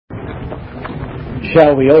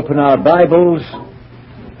Shall we open our Bibles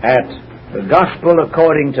at the Gospel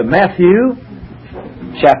according to Matthew,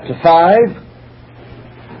 chapter 5.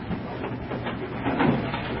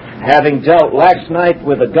 Having dealt last night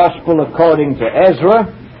with the Gospel according to Ezra,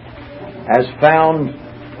 as found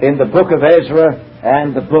in the book of Ezra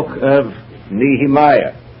and the book of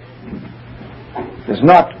Nehemiah. There's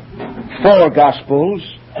not 4 Gospels,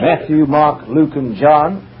 Matthew, Mark, Luke, and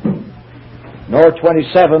John, nor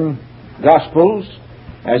 27 Gospels,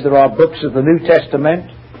 as there are books of the New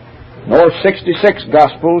Testament, nor 66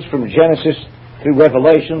 Gospels from Genesis through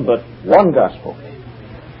Revelation, but one Gospel.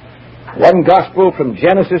 One Gospel from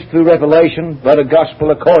Genesis through Revelation, but a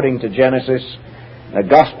Gospel according to Genesis, a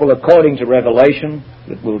Gospel according to Revelation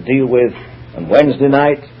that we'll deal with on Wednesday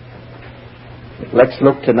night. But let's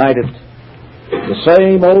look tonight at the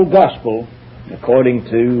same old Gospel according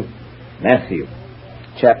to Matthew,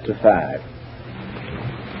 chapter 5.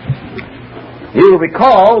 You'll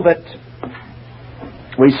recall that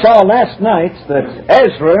we saw last night that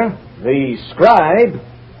Ezra, the scribe,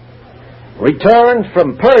 returned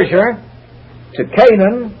from Persia to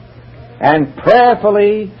Canaan and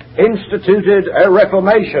prayerfully instituted a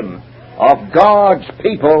reformation of God's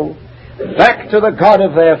people back to the God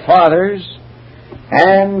of their fathers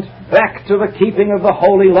and back to the keeping of the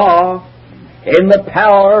holy law in the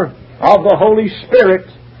power of the Holy Spirit,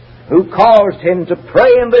 who caused him to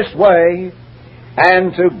pray in this way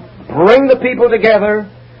and to bring the people together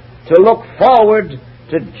to look forward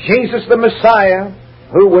to Jesus the Messiah,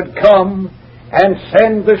 who would come and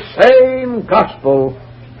send the same gospel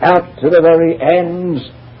out to the very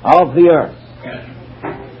ends of the earth.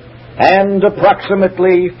 And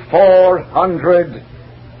approximately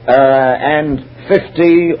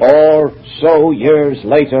 450 or so years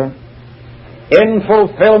later, in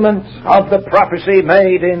fulfillment of the prophecy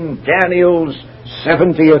made in Daniel's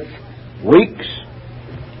 70 weeks,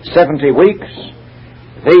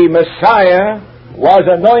 the Messiah was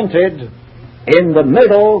anointed in the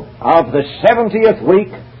middle of the 70th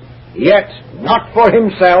week, yet not for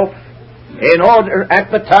himself, in order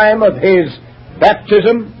at the time of his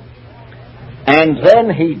baptism, and then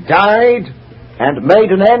he died and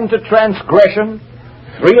made an end to transgression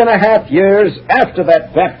 3.5 years after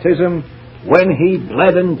that baptism, when he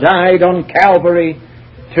bled and died on Calvary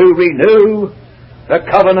to renew the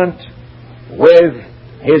covenant with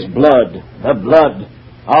his blood, the blood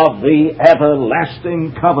of the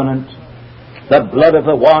everlasting covenant, the blood of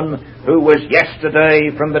the one who was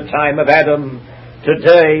yesterday from the time of Adam,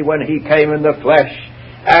 today when he came in the flesh,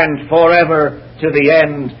 and forever to the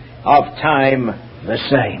end of time the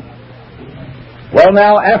same. Well,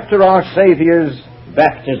 now, after our Savior's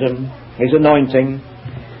baptism, his anointing,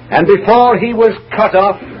 and before he was cut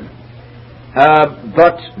off,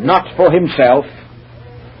 but not for himself,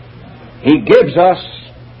 he gives us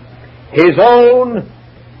his own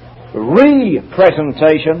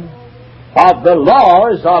representation of the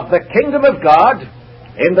laws of the kingdom of God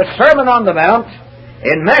in the Sermon on the Mount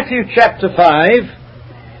in Matthew chapter 5,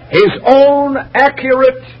 his own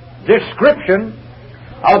accurate description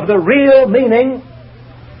of the real meaning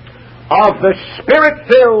of the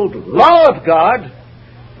Spirit-filled law of God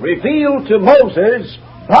revealed to Moses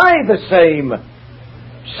by the same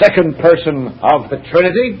second person of the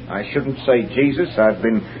Trinity. I shouldn't say Jesus. I've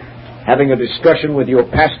been having a discussion with your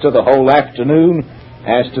pastor the whole afternoon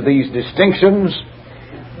as to these distinctions.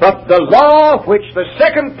 But the law which the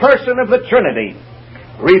second person of the Trinity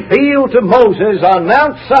revealed to Moses on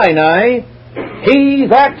Mount Sinai, he,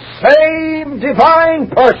 that same divine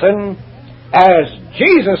person as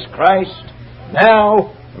Jesus Christ,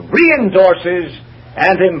 now re-endorses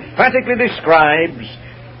and emphatically describes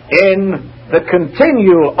in the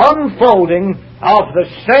continual unfolding of the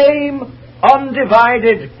same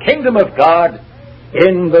undivided kingdom of God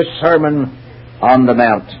in the Sermon on the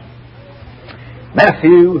Mount.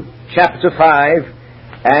 Matthew chapter 5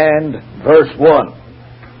 and verse 1.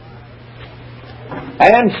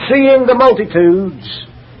 And seeing the multitudes,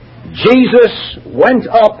 Jesus went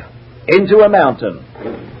up into a mountain.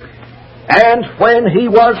 And when he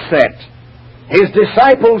was set, his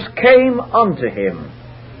disciples came unto him,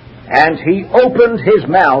 and he opened his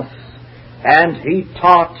mouth, and he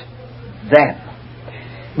taught them.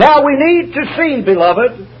 Now we need to see,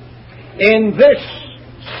 beloved, in this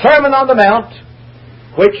Sermon on the Mount,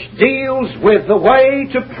 which deals with the way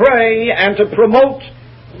to pray and to promote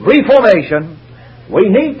reformation, we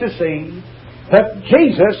need to see that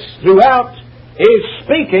Jesus throughout is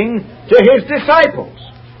speaking to his disciples.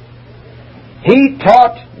 He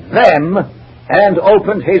taught them and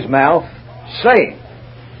opened his mouth, saying.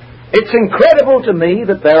 It's incredible to me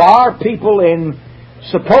that there are people in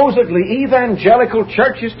supposedly evangelical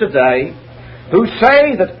churches today who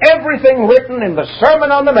say that everything written in the Sermon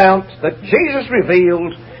on the Mount that Jesus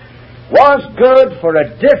revealed was good for a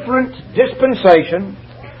different dispensation,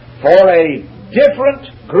 for a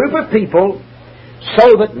different group of people, so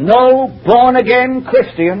that no born-again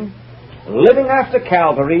Christian living after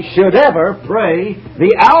Calvary should ever pray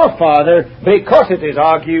the Our Father, because it is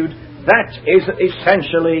argued that is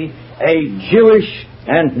essentially a Jewish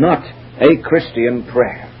and not a Christian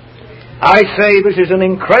prayer. I say this is an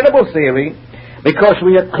incredible theory because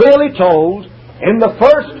we are clearly told in the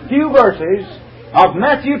first few verses of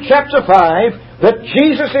Matthew chapter 5 that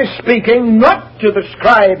Jesus is speaking not to the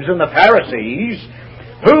scribes and the Pharisees,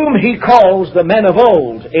 whom he calls the men of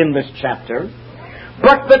old in this chapter,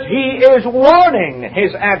 but that he is warning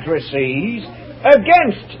his addressees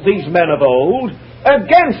against these men of old,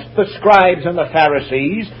 against the scribes and the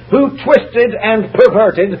Pharisees who twisted and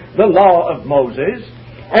perverted the law of Moses,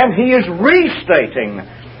 and he is restating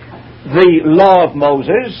the law of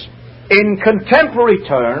Moses in contemporary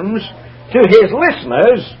terms to his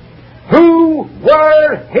listeners who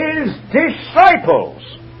were his disciples.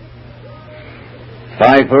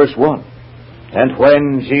 5 verse 1. And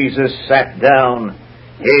when Jesus sat down,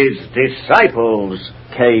 his disciples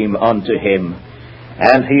came unto him,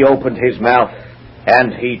 and he opened his mouth,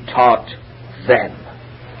 and he taught them,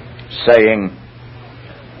 saying,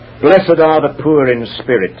 Blessed are the poor in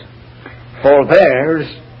spirit, for theirs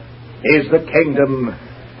is the kingdom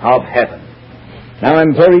of heaven. Now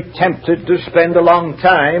I'm very tempted to spend a long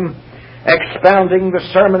time expounding the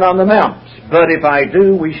Sermon on the Mount, but if I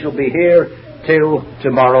do, we shall be here till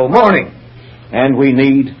tomorrow morning, and we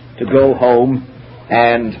need to go home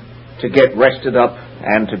and to get rested up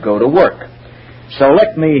and to go to work. So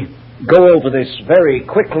let me go over this very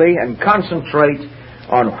quickly and concentrate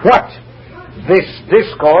on what this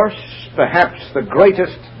discourse, perhaps the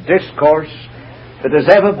greatest discourse that has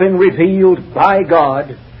ever been revealed by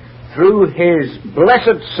God through His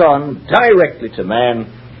blessed Son directly to man,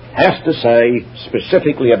 has to say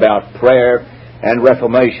specifically about prayer and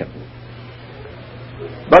reformation.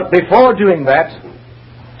 But before doing that,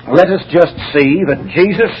 let us just see that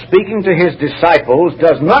Jesus, speaking to His disciples,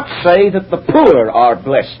 does not say that the poor are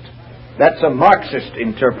blessed. That's a Marxist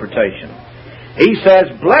interpretation. He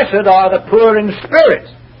says, Blessed are the poor in spirit.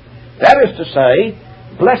 That is to say,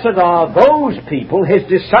 blessed are those people, His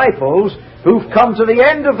disciples, who've come to the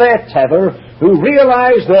end of their tether, who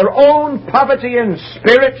realize their own poverty in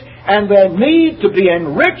spirit and their need to be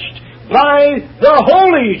enriched by the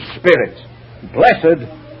Holy Spirit. Blessed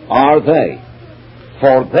are they,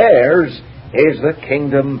 for theirs is the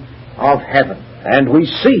kingdom of heaven. And we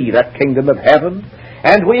see that kingdom of heaven,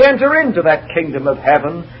 and we enter into that kingdom of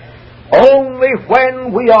heaven only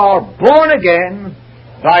when we are born again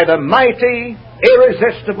by the mighty,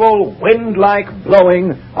 irresistible, wind-like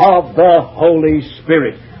blowing of the Holy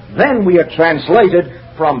Spirit. Then we are translated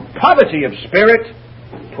from poverty of spirit,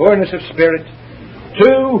 poorness of spirit,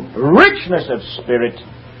 to richness of spirit,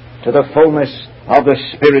 to the fullness of the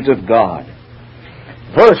Spirit of God.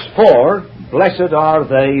 Verse 4, Blessed are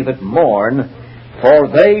they that mourn, for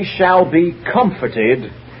they shall be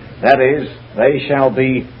comforted, that is, they shall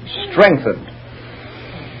be strengthened.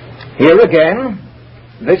 Here again,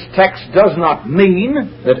 this text does not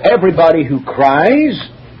mean that everybody who cries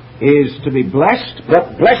is to be blessed,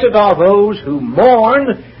 but blessed are those who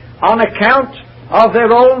mourn on account of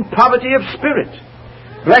their own poverty of spirit.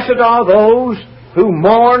 Blessed are those who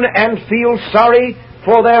mourn and feel sorry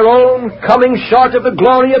for their own coming short of the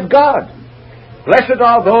glory of God. Blessed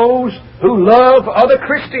are those who love other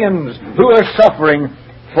Christians who are suffering,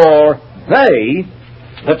 for they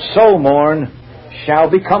that so mourn shall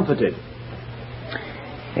be comforted.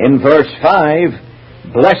 In verse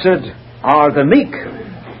 5, Blessed are the meek,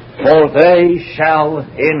 for they shall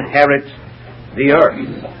inherit the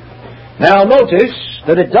earth. Now notice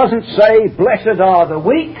that it doesn't say, Blessed are the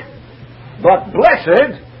weak, but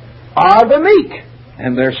blessed are the meek.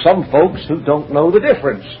 And there's some folks who don't know the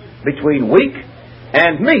difference between weak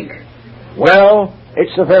and meek. Well,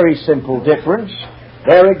 it's a very simple difference.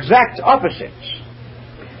 They're exact opposites.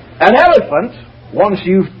 An elephant, once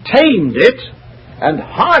you've tamed it and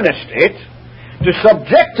harnessed it to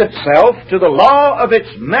subject itself to the law of its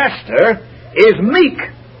master, is meek,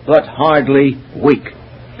 but hardly weak.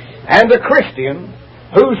 And a Christian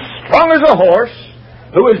who's strong as a horse,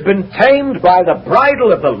 who has been tamed by the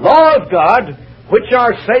bridle of the law of God, which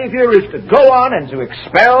our Savior is to go on and to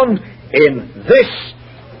expound in this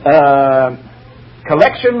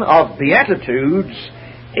collection of Beatitudes,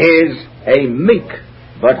 is a meek,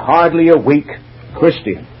 but hardly a weak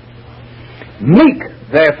Christian. Meek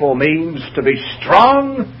therefore means to be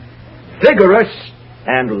strong, vigorous,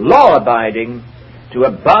 and law-abiding, to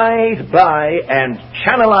abide by and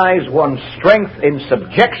channelize one's strength in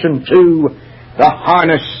subjection to the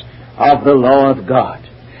harness of the law of God.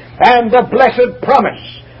 And the blessed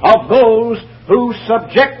promise of those who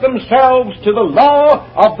subject themselves to the law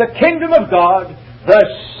of the kingdom of God, the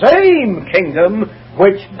same kingdom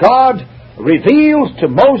which God reveals to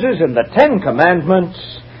Moses in the Ten Commandments,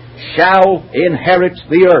 shall inherit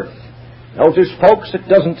the earth. Notice, folks, it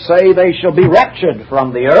doesn't say they shall be raptured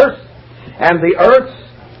from the earth, and the earth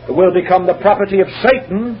will become the property of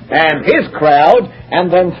Satan and his crowd,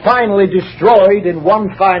 and then finally destroyed in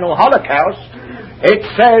one final holocaust. It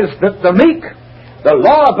says that the meek, the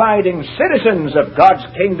law-abiding citizens of God's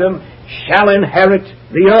kingdom, shall inherit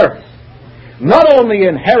the earth. Not only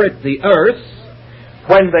inherit the earth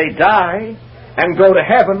when they die and go to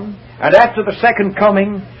heaven, and after the second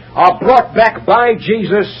coming are brought back by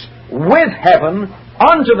Jesus with heaven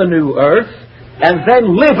onto the new earth, and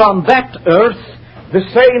then live on that earth, the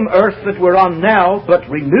same earth that we're on now, but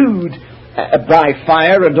renewed by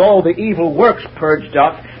fire and all the evil works purged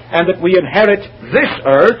off, and that we inherit this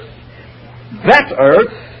earth,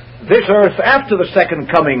 this earth after the second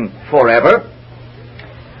coming forever,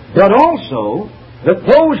 but also that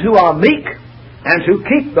those who are meek and who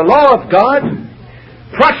keep the law of God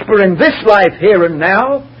prosper in this life here and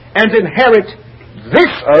now, and inherit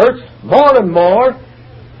this earth more and more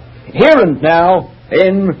here and now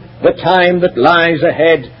in the time that lies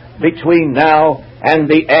ahead between now and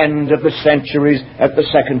the end of the centuries at the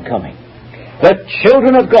second coming. The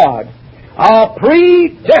children of God are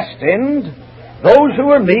predestined, those who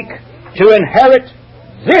are meek, to inherit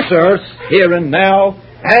this earth here and now,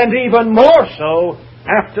 and even more so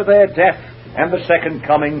after their death and the second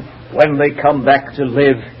coming, when they come back to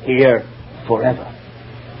live here forever.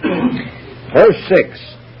 Verse 6,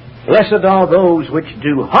 Blessed are those which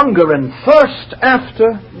do hunger and thirst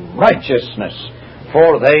after righteousness,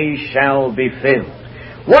 for they shall be filled.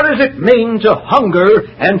 What does it mean to hunger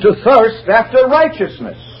and to thirst after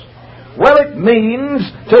righteousness? Well, it means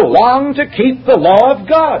to long to keep the law of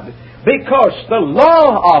God, because the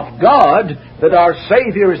law of God that our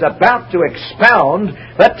Savior is about to expound,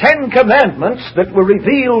 the Ten Commandments that were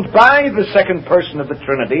revealed by the second person of the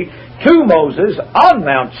Trinity to Moses on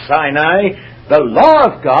Mount Sinai, the law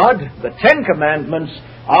of God, the Ten Commandments,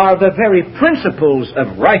 are the very principles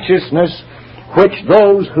of righteousness which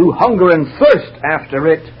those who hunger and thirst after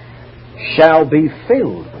it shall be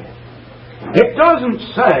filled with. It doesn't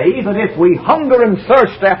say that if we hunger and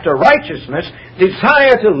thirst after righteousness,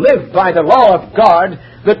 desire to live by the law of God,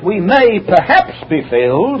 that we may perhaps be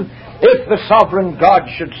filled if the sovereign God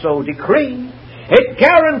should so decree. It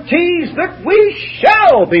guarantees that we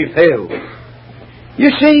shall be filled. You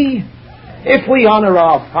see, if we honor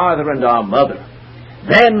our father and our mother,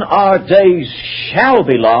 then our days shall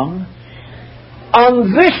be long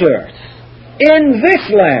on this earth, in this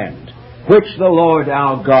land, which the Lord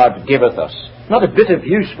our God giveth us. Not a bit of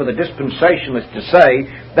use for the dispensationalists to say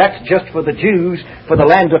that's just for the Jews, for the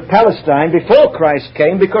land of Palestine before Christ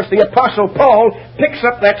came, because the Apostle Paul picks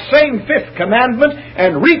up that same fifth commandment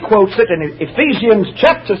and requotes it in Ephesians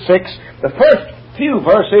chapter 6, the first few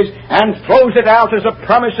verses, and throws it out as a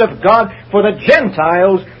promise of God for the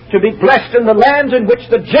Gentiles to be blessed in the land in which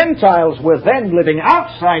the Gentiles were then living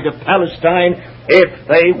outside of Palestine, if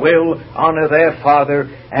they will honor their father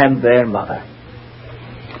and their mother.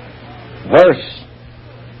 Verse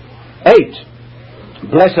 8,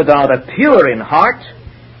 Blessed are the pure in heart,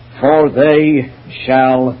 for they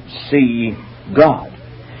shall see God.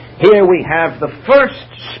 Here we have the first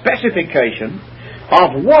specification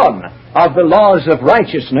of one of the laws of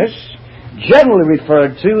righteousness, generally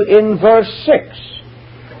referred to in verse 6.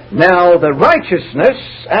 Now, the righteousness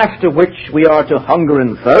after which we are to hunger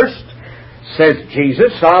and thirst, says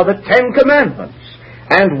Jesus, are the Ten Commandments.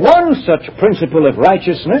 And one such principle of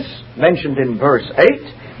righteousness, mentioned in verse 8,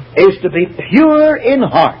 is to be pure in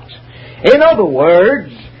heart. In other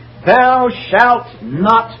words, thou shalt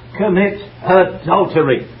not commit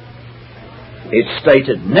adultery. It's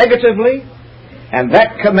stated negatively, and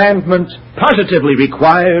that commandment positively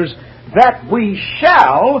requires that we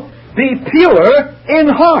shall be pure in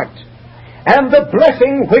heart. And the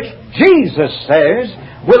blessing which Jesus says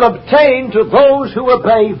will obtain to those who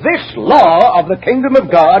obey this law of the kingdom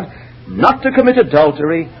of God, not to commit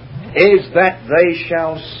adultery, is that they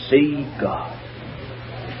shall see God.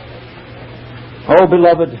 Oh,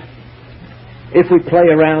 beloved, if we play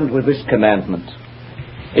around with this commandment,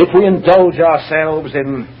 if we indulge ourselves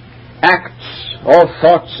in acts or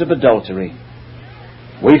thoughts of adultery,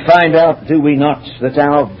 we find out, do we not, that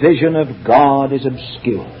our vision of God is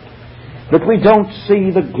obscured, that we don't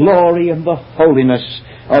see the glory and the holiness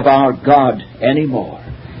of our God anymore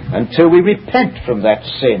until we repent from that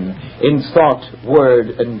sin in thought, word,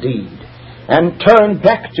 and deed, and turn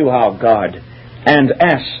back to our God and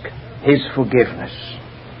ask His forgiveness.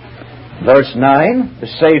 Verse 9, the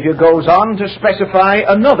Savior goes on to specify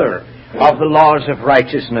another of the laws of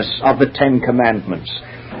righteousness of the Ten Commandments.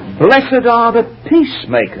 Blessed are the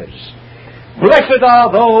peacemakers. Blessed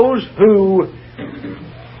are those who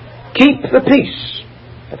keep the peace.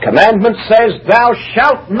 The commandment says, thou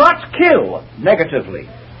shalt not kill, negatively.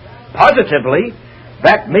 Positively,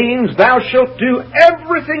 that means thou shalt do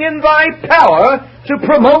everything in thy power to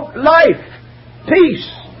promote life, peace,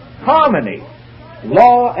 harmony,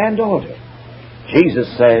 law and order. Jesus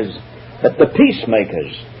says that the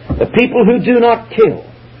peacemakers, the people who do not kill,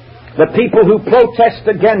 the people who protest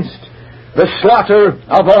against the slaughter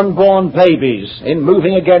of unborn babies in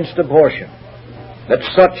moving against abortion, that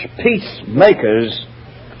such peacemakers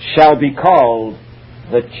shall be called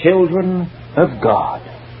the children of God.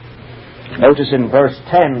 Notice in verse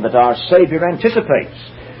 10 that our Savior anticipates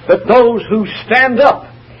that those who stand up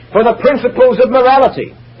for the principles of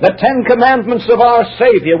morality, the Ten Commandments of our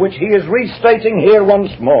Savior, which He is restating here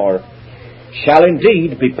once more, shall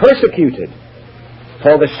indeed be persecuted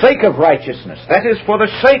for the sake of righteousness. That is, for the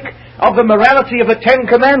sake of the morality of the Ten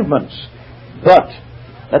Commandments. But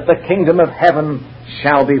that the kingdom of heaven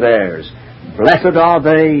shall be theirs. Blessed are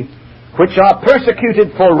they which are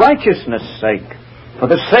persecuted for righteousness' sake, for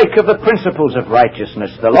the sake of the principles of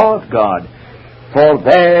righteousness, the law of God. For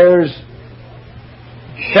theirs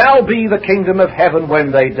shall be the kingdom of heaven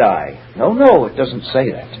when they die. No, it doesn't say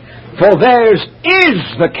that. For theirs is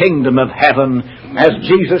the kingdom of heaven, as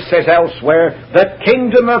Jesus says elsewhere, the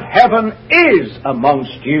kingdom of heaven is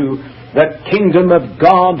amongst you. The kingdom of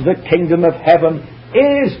God, the kingdom of heaven,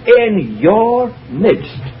 is in your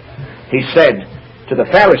midst. He said to the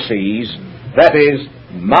Pharisees, that is,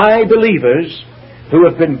 my believers who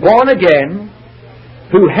have been born again,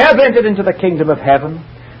 who have entered into the kingdom of heaven,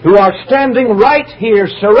 who are standing right here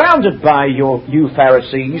surrounded by you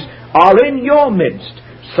Pharisees, are in your midst,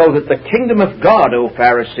 so that the kingdom of God, O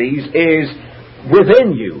Pharisees, is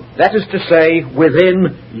within you. That is to say,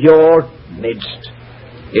 within your midst.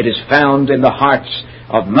 It is found in the hearts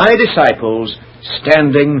of my disciples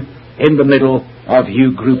standing in the middle of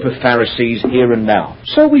you group of Pharisees here and now.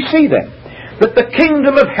 So we see then that the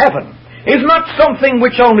kingdom of heaven is not something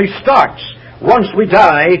which only starts once we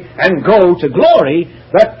die and go to glory.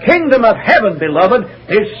 The kingdom of heaven, beloved,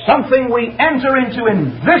 is something we enter into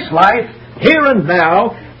in this life, here and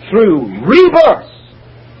now, through rebirth.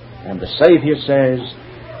 And the Savior says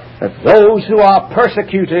that those who are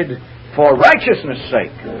persecuted for righteousness'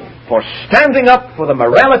 sake, for standing up for the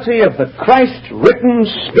morality of the Christ-written,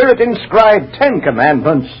 Spirit-inscribed Ten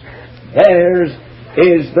Commandments, theirs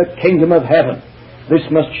is the kingdom of heaven. This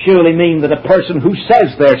must surely mean that a person who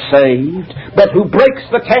says they're saved, but who breaks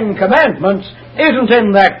the Ten Commandments, isn't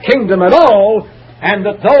in that kingdom at all, and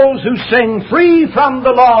that those who sing free from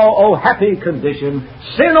the law, O happy condition,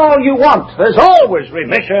 sin all you want, there's always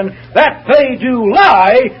remission, that they do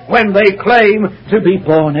lie when they claim to be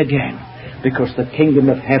born again. Because the kingdom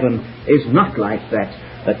of heaven is not like that.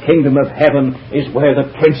 The kingdom of heaven is where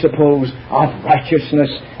the principles of righteousness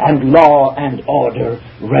and law and order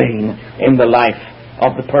reign in the life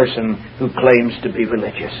of the person who claims to be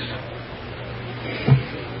religious.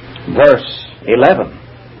 Verse 11.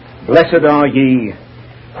 Blessed are ye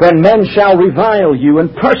when men shall revile you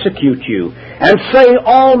and persecute you, and say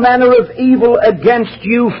all manner of evil against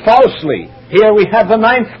you falsely. Here we have the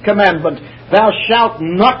 9th commandment. Thou shalt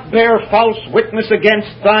not bear false witness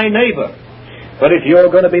against thy neighbor. But if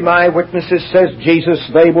you're going to be my witnesses, says Jesus,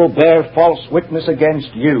 they will bear false witness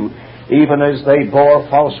against you, even as they bore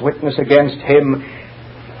false witness against him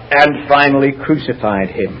and finally crucified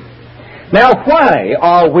him. Now, why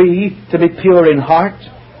are we to be pure in heart,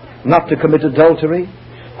 not to commit adultery?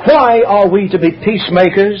 Why are we to be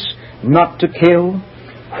peacemakers, not to kill?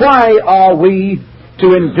 Why are we to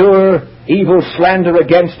endure evil slander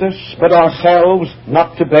against us, but ourselves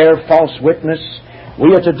not to bear false witness?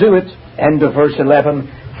 We are to do it, end of verse 11,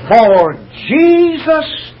 for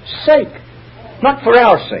Jesus' sake, not for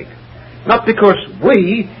our sake, not because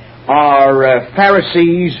we are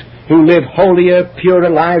Pharisees who live holier, purer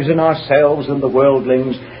lives in ourselves than the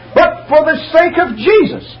worldlings, but for the sake of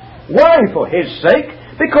Jesus. Why for His sake?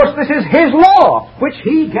 Because this is His law, which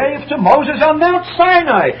He gave to Moses on Mount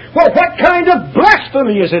Sinai. Well, what kind of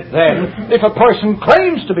blasphemy is it then, if a person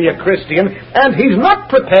claims to be a Christian, and he's not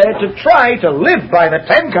prepared to try to live by the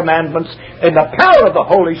Ten Commandments in the power of the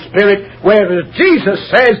Holy Spirit, whereas Jesus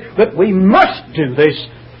says that we must do this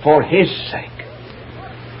for His sake.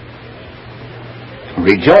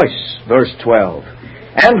 Rejoice, verse 12,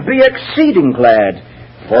 and be exceeding glad,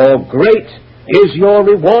 for great is your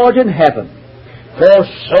reward in heaven. For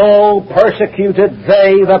so persecuted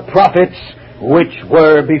they the prophets which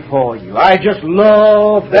were before you. I just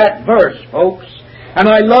love that verse, folks. And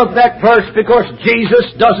I love that verse because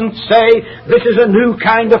Jesus doesn't say this is a new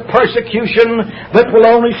kind of persecution that will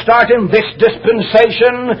only start in this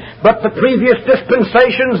dispensation, but the previous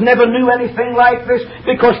dispensations never knew anything like this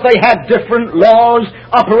because they had different laws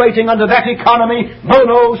operating under that economy.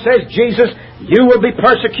 No, says Jesus, you will be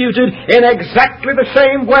persecuted in exactly the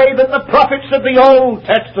same way that the prophets of the Old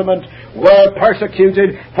Testament were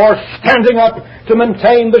persecuted for standing up to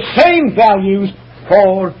maintain the same values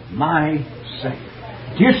for my sake.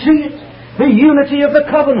 Do you see it? The unity of the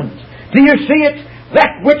covenant. Do you see it?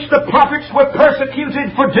 That which the prophets were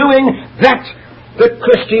persecuted for doing, that the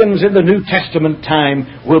Christians in the New Testament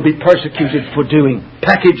time will be persecuted for doing.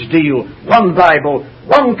 Package deal. One Bible,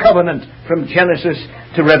 one covenant from Genesis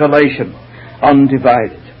to Revelation.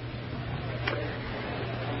 Undivided.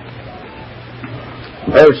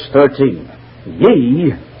 Verse 13.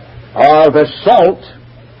 Ye are the salt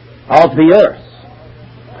of the earth.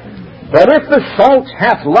 But if the salt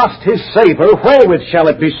hath lost his savour, wherewith shall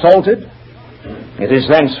it be salted? It is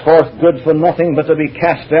thenceforth good for nothing but to be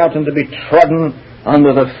cast out and to be trodden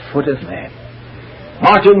under the foot of men.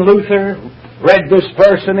 Martin Luther read this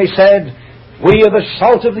verse and he said, we are the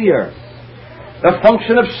salt of the earth. The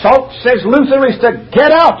function of salt, says Luther, is to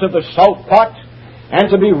get out of the salt pot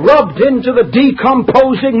and to be rubbed into the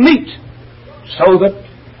decomposing meat, so that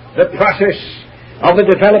the process of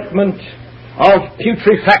the development of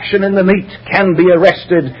putrefaction in the meat can be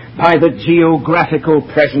arrested by the geographical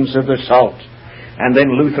presence of the salt. And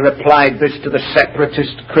then Luther applied this to the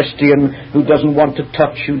separatist Christian who doesn't want to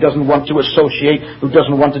touch, who doesn't want to associate, who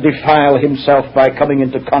doesn't want to defile himself by coming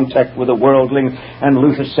into contact with a worldling. And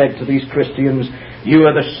Luther said to these Christians, you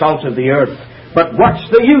are the salt of the earth. But what's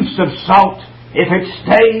the use of salt if it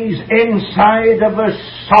stays inside of a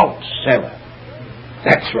salt cellar?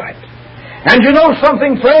 That's right. And you know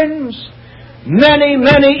something, friends? Many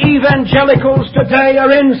evangelicals today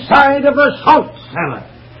are inside of a salt cellar.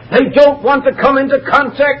 They don't want to come into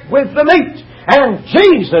contact with the meat. And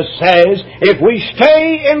Jesus says, if we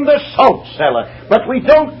stay in the salt cellar, but we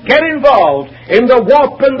don't get involved in the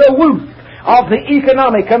warp and the woof of the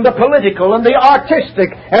economic and the political and the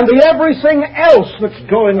artistic and the everything else that's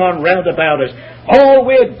going on round about us, all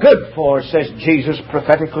we're good for, says Jesus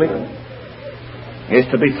prophetically, is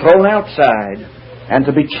to be thrown outside and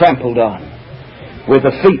to be trampled on with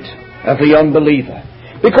the feet of the unbeliever.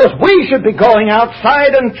 Because we should be going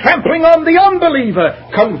outside and trampling on the unbeliever,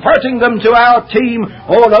 converting them to our team,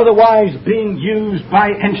 or otherwise being used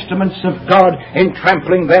by instruments of God in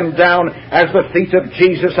trampling them down as the feet of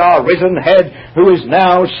Jesus, our risen head, who is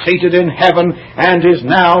now seated in heaven and is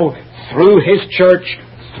now, through His church,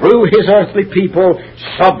 through His earthly people,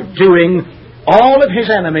 subduing all of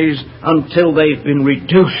His enemies until they've been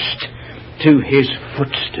reduced to His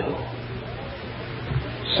footstool.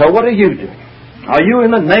 So what are you doing? Are you, in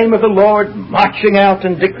the name of the Lord, marching out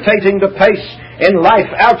and dictating the pace in life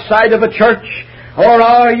outside of a church? Or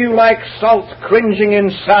are you like salt, cringing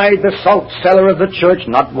inside the salt cellar of the church,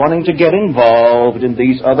 not wanting to get involved in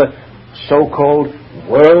these other so-called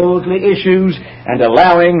worldly issues, and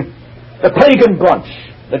allowing the pagan bunch,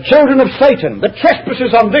 the children of Satan, the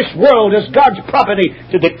trespassers on this world as God's property,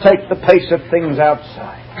 to dictate the pace of things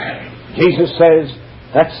outside? Jesus says,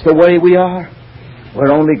 that's the way we are.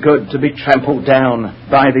 We're only good to be trampled down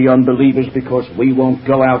by the unbelievers because we won't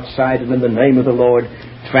go outside and in the name of the Lord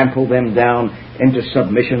trample them down into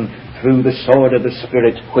submission through the sword of the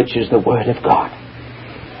Spirit, which is the Word of God.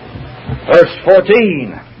 Verse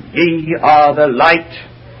 14, ye are the light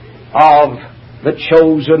of the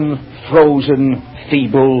chosen, frozen,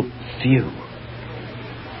 feeble few.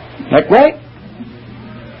 That right?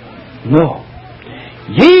 No.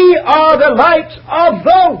 Ye are the light of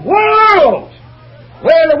the world.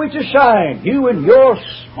 Where are we to shine? You in your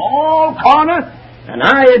small corner, and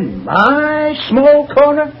I in my small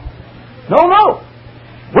corner? No.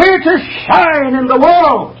 We're to shine in the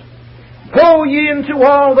world. Go ye into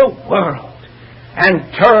all the world,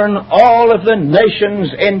 and turn all of the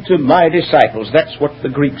nations into my disciples. That's what the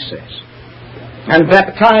Greek says. And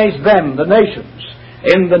baptize them, the nations,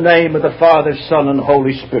 in the name of the Father, Son, and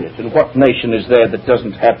Holy Spirit. And what nation is there that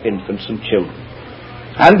doesn't have infants and children?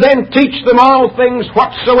 And then teach them all things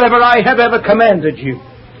whatsoever I have ever commanded you.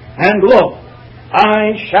 And lo,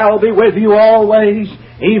 I shall be with you always,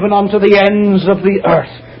 even unto the ends of the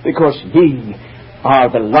earth, because ye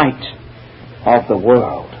are the light of the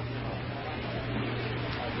world.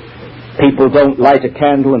 People don't light a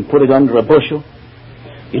candle and put it under a bushel.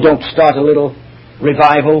 You don't start a little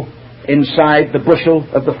revival inside the bushel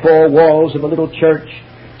of the four walls of a little church.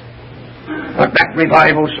 But that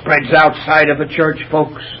revival spreads outside of the church,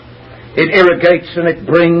 folks. It irrigates and it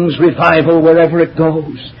brings revival wherever it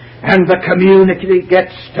goes. And the community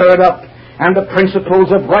gets stirred up. And the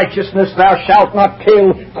principles of righteousness, thou shalt not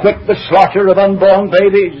kill, quit the slaughter of unborn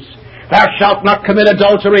babies. Thou shalt not commit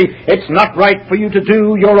adultery. It's not right for you to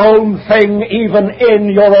do your own thing, even in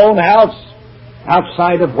your own house,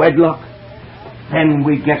 outside of wedlock. Then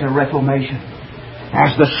we get a reformation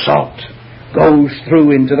as the salt goes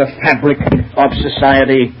through into the fabric of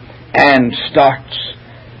society and starts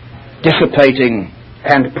dissipating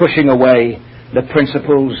and pushing away the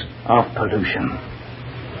principles of pollution.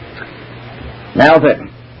 Now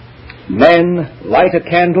then, men light a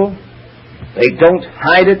candle. They don't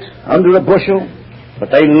hide it under a bushel, but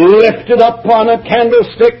they lift it up on a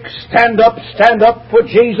candlestick. Stand up for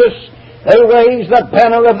Jesus. They raise the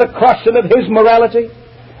banner of the cross and of His morality.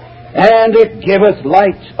 And it giveth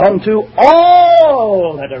light unto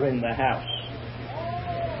all that are in the house.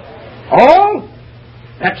 All?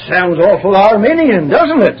 That sounds awful Arminian,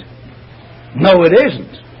 doesn't it? No, it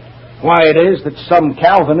isn't. Why, it is that some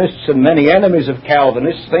Calvinists and many enemies of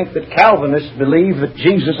Calvinists think that Calvinists believe that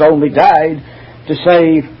Jesus only died to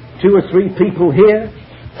save 2 or 3 people here,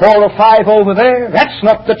 4 or 5 over there. That's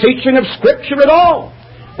not the teaching of Scripture at all.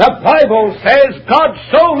 The Bible says God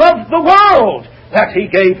so loved the world that He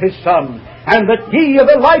gave His Son, and that ye are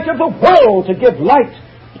the light of the world, to give light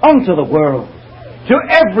unto the world, to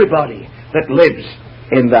everybody that lives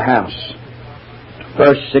in the house.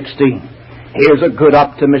 Verse 16. Here's a good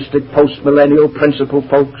optimistic postmillennial principle,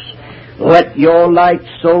 folks. Let your light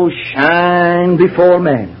so shine before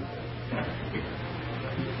men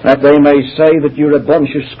that they may say that you're a bunch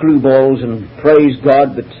of screwballs, and praise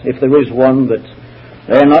God that if there is one, that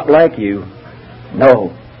they're not like you.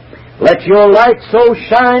 No. Let your light so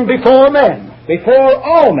shine before men, before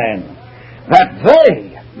all men, that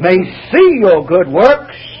they may see your good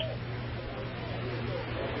works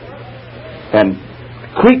and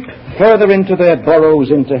creep further into their burrows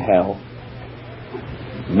into hell.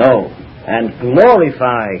 No, and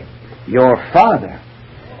glorify your Father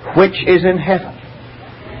which is in heaven.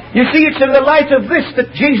 You see, it's in the light of this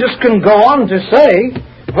that Jesus can go on to say,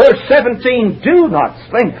 verse 17, do not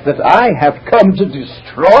think that I have come to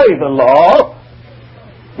destroy the law,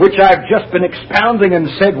 which I've just been expounding and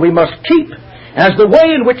said we must keep as the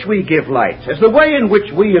way in which we give light, as the way in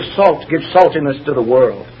which we as salt give saltiness to the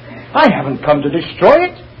world. I haven't come to destroy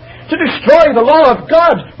it. To destroy the law of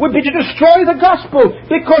God would be to destroy the gospel,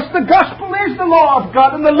 because the gospel is the law of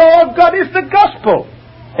God, and the law of God is the gospel.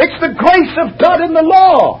 It's the grace of God in the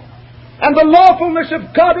law, and the lawfulness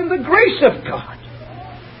of God in the grace of God.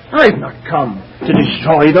 I've not come to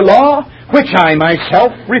destroy the law, which I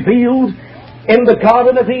myself revealed in the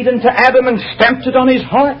Garden of Eden to Adam and stamped it on his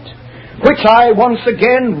heart, which I once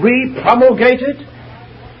again re-promulgated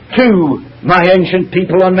to my ancient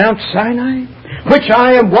people on Mount Sinai, which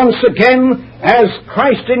I am once again, as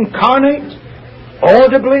Christ incarnate,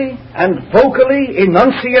 audibly and vocally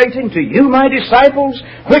enunciating to you, my disciples,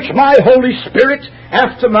 which my Holy Spirit,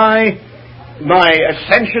 after my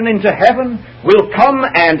ascension into heaven, will come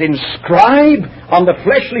and inscribe on the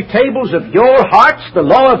fleshly tables of your hearts the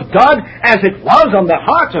law of God as it was on the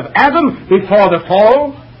heart of Adam before the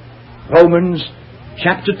fall. Romans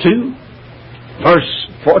chapter 2, verse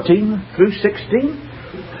 14 through 16.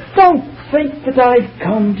 Don't think that I've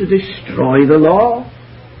come to destroy the law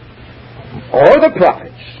or the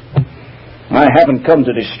prophets. I haven't come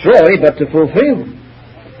to destroy, but to fulfill.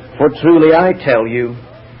 For truly I tell you,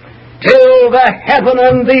 till the heaven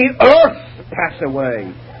and the earth pass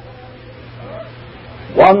away,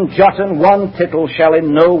 one jot and one tittle shall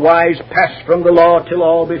in no wise pass from the law till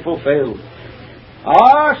all be fulfilled.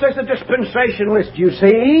 Ah, says the dispensationalist, you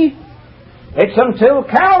see, it's until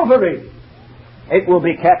Calvary it will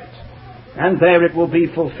be kept, and there it will be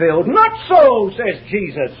fulfilled. Not so, says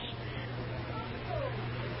Jesus.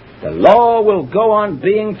 The law will go on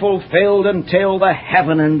being fulfilled until the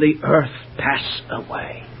heaven and the earth pass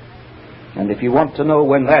away. And if you want to know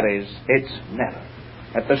when that is, it's never.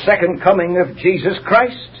 At the second coming of Jesus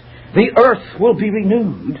Christ, the earth will be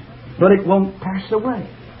renewed, but it won't pass away.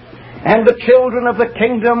 And the children of the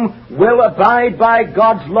kingdom will abide by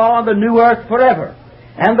God's law on the new earth forever.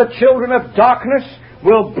 And the children of darkness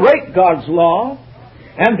will break God's law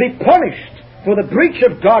and be punished for the breach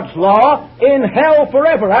of God's law in hell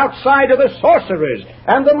forever, outside of the sorcerers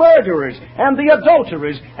and the murderers and the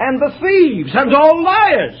adulterers and the thieves and all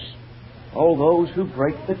liars. All those who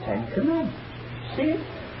break the Ten Commandments. See it?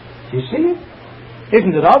 Do you see it?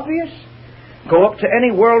 Isn't it obvious? Go up to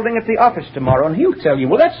any worldling at the office tomorrow and he'll tell you,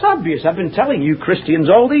 well, that's obvious. I've been telling you Christians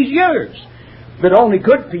all these years that only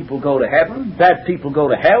good people go to heaven, bad people go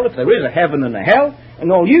to hell, if there is a heaven and a hell.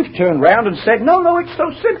 And all you've turned round and said, no, it's so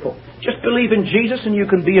simple. Just believe in Jesus and you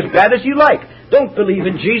can be as bad as you like. Don't believe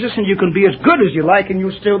in Jesus and you can be as good as you like and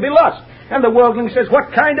you'll still be lost. And the worldling says,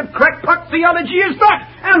 what kind of crackpot theology is that?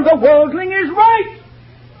 And the worldling is right.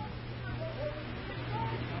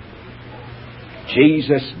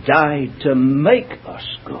 Jesus died to make us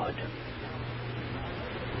good.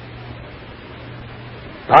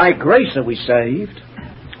 By grace are we saved,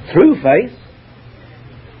 through faith.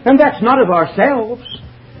 And that's not of ourselves.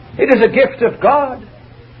 It is a gift of God.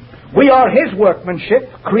 We are His workmanship,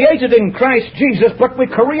 created in Christ Jesus, but we're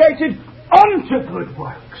created unto good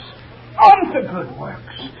works. Unto good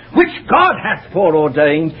works, which God hath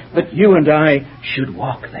foreordained that you and I should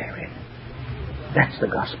walk therein. That's the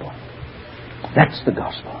gospel. That's the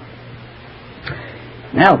gospel.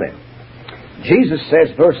 Now then, Jesus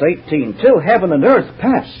says, verse 18, till heaven and earth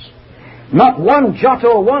pass, not one jot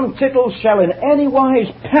or one tittle shall in any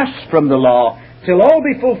wise pass from the law, till all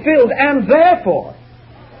be fulfilled, and therefore,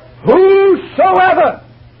 whosoever,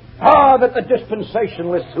 that the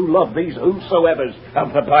dispensationalists who love these whosoevers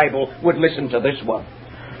of the Bible would listen to this one.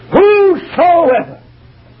 Whosoever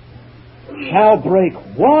shall break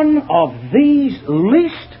one of these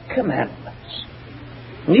least commandments,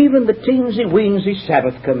 even the teensy-weensy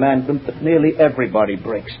Sabbath commandment that nearly everybody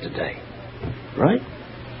breaks today. Right?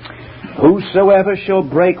 Whosoever shall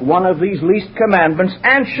break one of these least commandments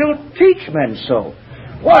and shall teach men so.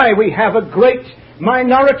 Why, we have a great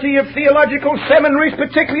minority of theological seminaries,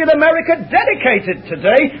 particularly in America, dedicated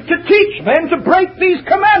today to teach men to break these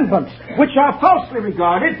commandments, which are falsely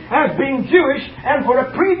regarded as being Jewish and for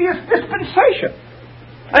a previous dispensation.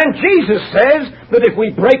 And Jesus says that if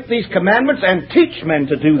we break these commandments and teach men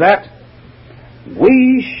to do that,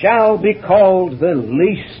 we shall be called the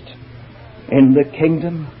least in the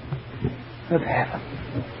kingdom of heaven.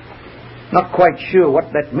 Not quite sure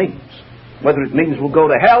what that means. Whether it means we'll go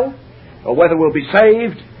to hell, or whether we'll be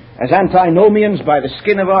saved as antinomians by the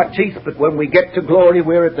skin of our teeth, but when we get to glory,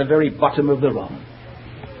 we're at the very bottom of the rung.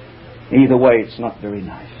 Either way, it's not very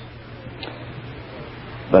nice.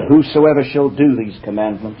 But whosoever shall do these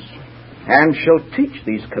commandments, and shall teach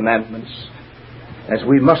these commandments, as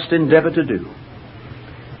we must endeavor to do,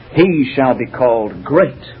 he shall be called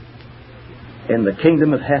great in the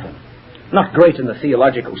kingdom of heaven. Not great in the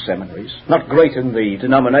theological seminaries, not great in the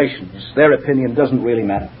denominations. Their opinion doesn't really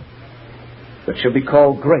matter. But shall be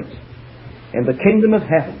called great in the kingdom of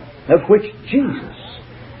heaven, of which Jesus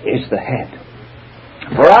is the head.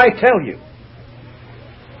 For I tell you,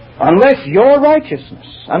 unless your righteousness,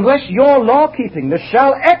 unless your law-keeping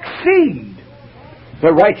shall exceed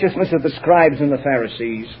the righteousness of the scribes and the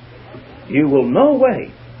Pharisees, you will no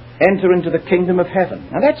way enter into the kingdom of heaven.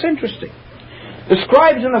 Now that's interesting. The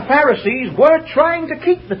scribes and the Pharisees were trying to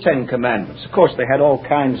keep the Ten Commandments. Of course, they had all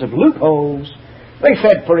kinds of loopholes. They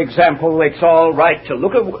said, for example, it's all right to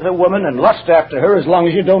look at a woman and lust after her as long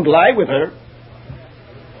as you don't lie with her.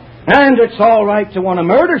 And it's all right to want to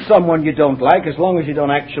murder someone you don't like as long as you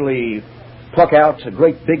don't actually pluck out a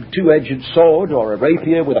great big two-edged sword or a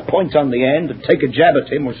rapier with a point on the end and take a jab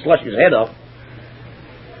at him or slash his head off.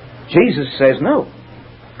 Jesus says no.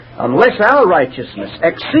 Unless our righteousness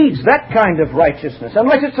exceeds that kind of righteousness,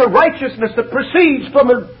 unless it's a righteousness that proceeds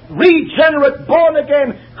from a regenerate,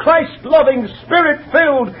 born-again, Christ-loving,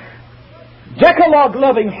 Spirit-filled,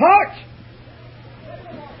 Decalogue-loving heart,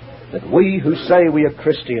 that we who say we are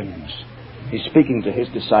Christians, he's speaking to his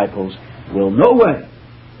disciples, will no way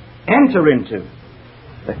enter into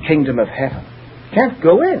the kingdom of heaven. Can't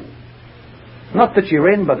go in. Not that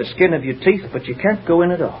you're in by the skin of your teeth, but you can't go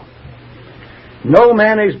in at all. No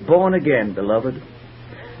man is born again, beloved.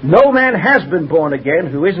 No man has been born again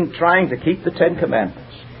who isn't trying to keep the Ten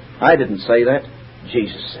Commandments. I didn't say that.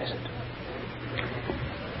 Jesus says it.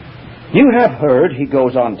 You have heard, he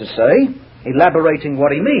goes on to say, elaborating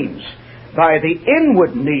what he means by the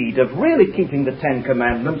inward need of really keeping the Ten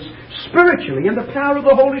Commandments spiritually in the power of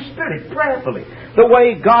the Holy Spirit, prayerfully, the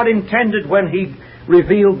way God intended when he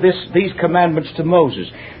revealed these commandments to Moses.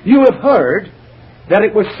 You have heard that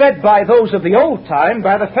it was said by those of the old time,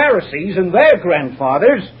 by the Pharisees and their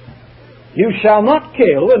grandfathers, You shall not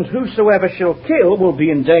kill, and whosoever shall kill will be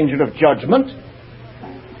in danger of judgment.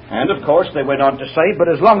 And, of course, they went on to say, but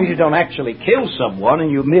as long as you don't actually kill someone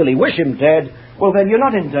and you merely wish him dead, well, then you're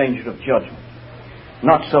not in danger of judgment.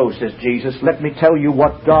 Not so, says Jesus. Let me tell you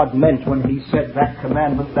what God meant when he said that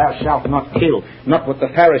commandment, thou shalt not kill. Not what the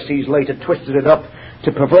Pharisees later twisted it up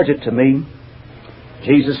to pervert it to mean.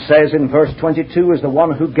 Jesus says in verse 22, as the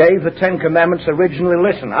one who gave the Ten Commandments originally,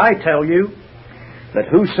 listen, I tell you that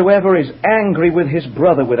whosoever is angry with his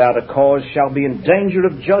brother without a cause shall be in danger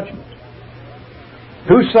of judgment.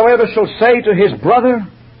 Whosoever shall say to his brother,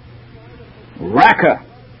 Raca,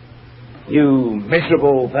 you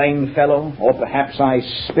miserable vain fellow, or perhaps I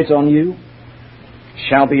spit on you,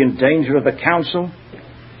 shall be in danger of the council.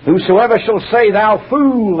 Whosoever shall say, thou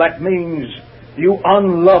fool, that means you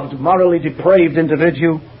unloved, morally depraved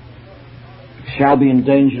individual, shall be in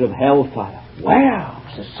danger of hellfire. Wow,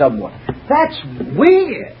 says someone, that's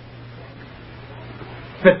weird.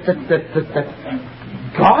 That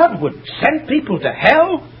God would send people to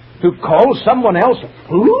hell who call someone else a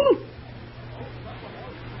fool?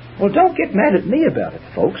 Well, don't get mad at me about it,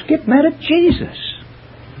 folks. Get mad at Jesus.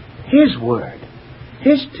 His word.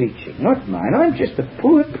 His teaching, not mine. I'm just a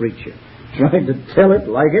poor preacher trying to tell it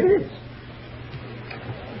like it is.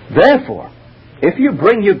 Therefore, if you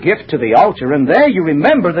bring your gift to the altar and there you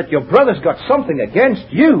remember that your brother's got something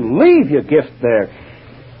against you, leave your gift there.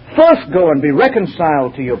 First go and be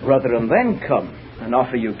reconciled to your brother and then come and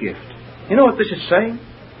offer your gift. You know what this is saying?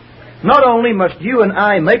 Not only must you and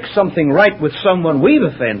I make something right with someone we've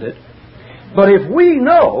offended, but if we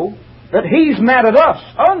know that he's mad at us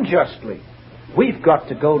unjustly, we've got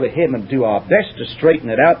to go to him and do our best to straighten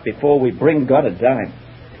it out before we bring God a dime.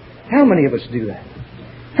 How many of us do that?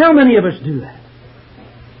 How many of us do that?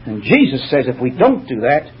 And Jesus says if we don't do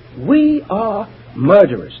that, we are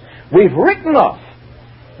murderers. We've written off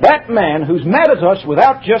that man who's mad at us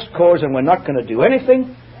without just cause, and we're not going to do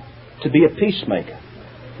anything to be a peacemaker,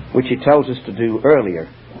 which he tells us to do earlier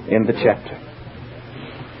in the chapter.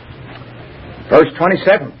 Verse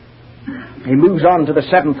 27, he moves on to the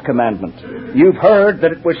seventh commandment. You've heard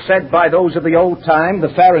that it was said by those of the old time,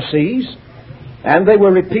 the Pharisees, and they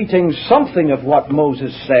were repeating something of what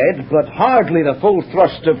Moses said, but hardly the full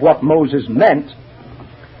thrust of what Moses meant.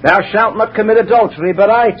 Thou shalt not commit adultery, but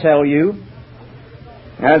I tell you,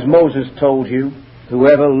 as Moses told you,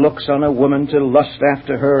 whoever looks on a woman to lust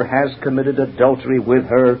after her has committed adultery with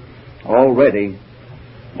her already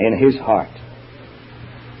in his heart.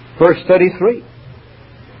 Verse 33.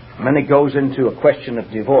 And then he goes into a question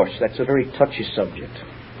of divorce. That's a very touchy subject.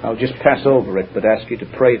 I'll just pass over it, but ask you to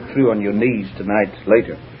pray it through on your knees tonight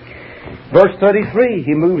later. Verse 33,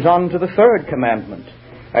 he moves on to the third commandment.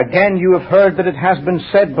 Again, you have heard that it has been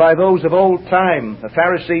said by those of old time, the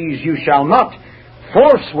Pharisees, you shall not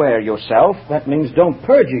forswear yourself. That means don't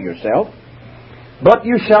perjure yourself. But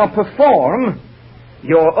you shall perform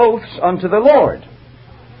your oaths unto the Lord.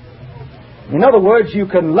 In other words, you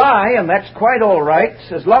can lie, and that's quite all right,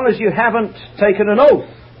 as long as you haven't taken an oath.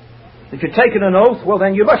 If you've taken an oath, well,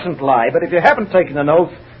 then you mustn't lie. But if you haven't taken an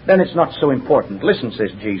oath, then it's not so important. Listen, says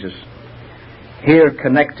Jesus, here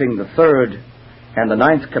connecting the third and the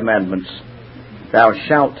ninth commandments, thou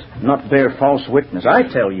shalt not bear false witness. I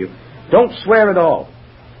tell you, don't swear at all,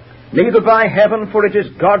 neither by heaven, for it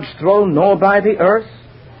is God's throne, nor by the earth.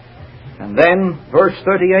 And then, verse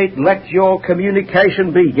 38, let your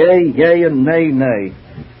communication be yea, yea, and nay, nay.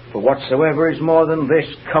 For whatsoever is more than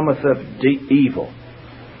this cometh of evil,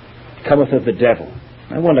 cometh of the devil.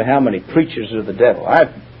 I wonder how many preachers are the devil.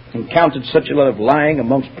 I've encountered such a lot of lying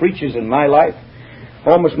amongst preachers in my life.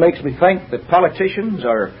 Almost makes me think that politicians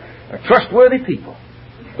are trustworthy people.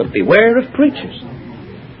 But beware of preachers.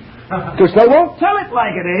 Because they won't tell it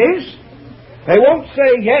like it is. They won't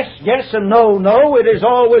say yes, yes, and no, no. It is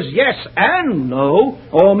always yes and no,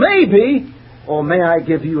 or maybe, or may I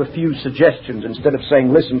give you a few suggestions instead of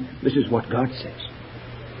saying, listen, this is what God says.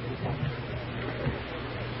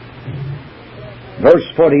 Verse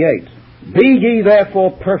 48, be ye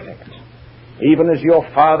therefore perfect, even as your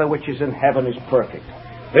Father which is in heaven is perfect.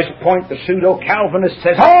 This point the pseudo-Calvinist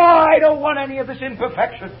says, I don't want any of this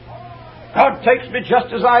imperfection. God takes me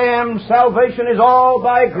just as I am. Salvation is all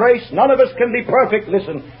by grace. None of us can be perfect.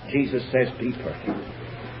 Listen, Jesus says, be perfect.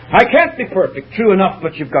 I can't be perfect. True enough,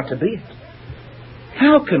 but you've got to be it.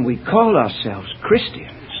 How can we call ourselves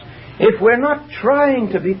Christians if we're not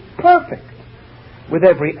trying to be perfect with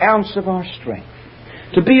every ounce of our strength?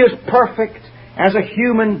 To be as perfect as a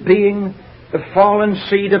human being, the fallen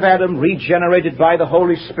seed of Adam, regenerated by the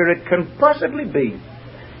Holy Spirit, can possibly be,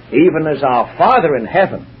 even as our Father in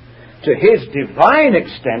heaven, to His divine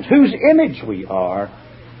extent, whose image we are,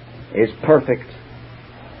 is perfect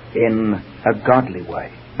in a godly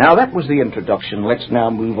way. Now, that was the introduction. Let's now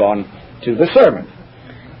move on to the sermon.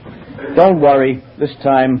 Don't worry, this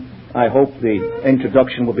time I hope the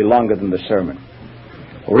introduction will be longer than the sermon.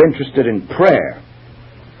 We're interested in prayer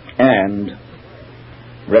and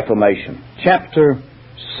reformation. Chapter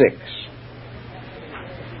 6.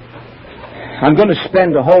 I'm going to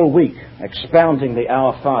spend a whole week expounding the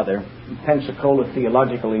Our Father in Pensacola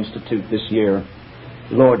Theological Institute this year,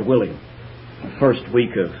 Lord willing, the first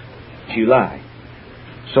week of July.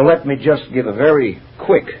 So let me just give a very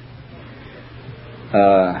quick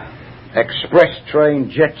express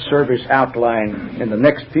train jet service outline in the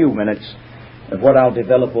next few minutes of what I'll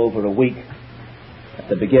develop over a week at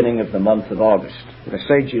the beginning of the month of August. Did I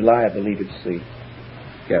say July? I believe it's the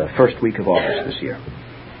first week of August this year.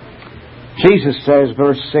 Jesus says,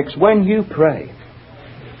 verse 6, when you pray,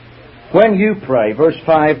 verse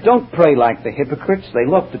 5, don't pray like the hypocrites. They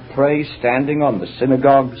love to pray standing in the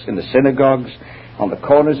synagogues, on the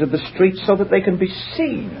corners of the streets, so that they can be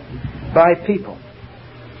seen by people.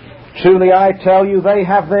 Truly I tell you, they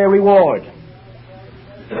have their reward.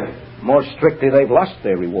 More strictly, they've lost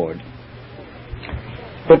their reward.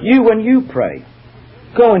 But you, when you pray,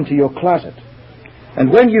 go into your closet, and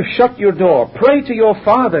when you've shut your door, pray to your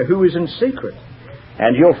Father who is in secret,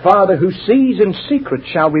 and your Father who sees in secret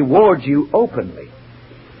shall reward you openly.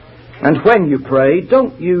 And when you pray,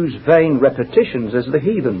 don't use vain repetitions as the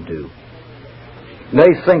heathen do.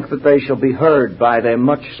 They think that they shall be heard by their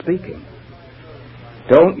much speaking.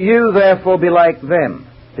 Don't you therefore be like them,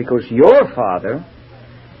 because your Father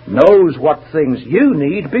knows what things you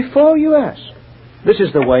need before you ask. This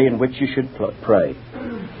is the way in which you should pray.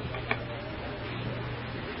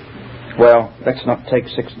 Well, let's not take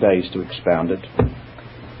 6 days to expound it.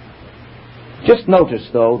 Just notice,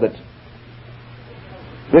 though, that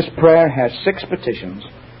this prayer has 6 petitions.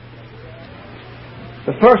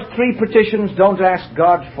 The first 3 petitions don't ask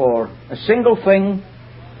God for a single thing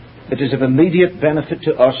that is of immediate benefit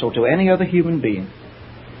to us or to any other human being.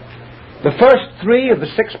 The first 3 of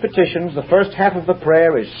the 6 petitions, the first half of the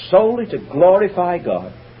prayer, is solely to glorify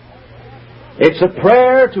God. It's a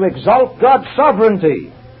prayer to exalt God's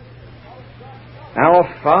sovereignty. Our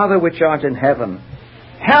Father which art in heaven,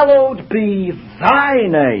 hallowed be thy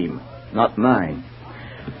name, not mine.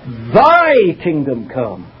 Thy kingdom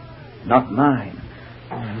come, not mine.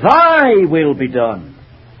 Thy will be done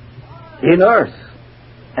in earth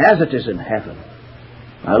as it is in heaven.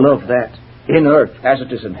 I love that. In earth as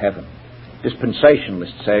it is in heaven.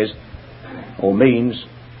 Dispensationalist says, or means,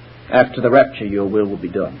 after the rapture your will be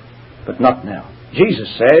done. But not now. Jesus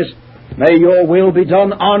says, may your will be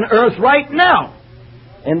done on earth right now,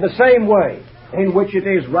 in the same way in which it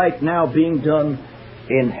is right now being done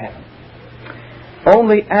in heaven.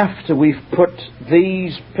 Only after we've put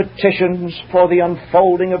these petitions for the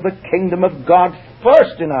unfolding of the kingdom of God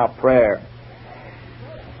first in our prayer,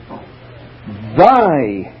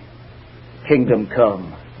 thy kingdom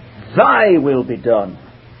come, thy will be done.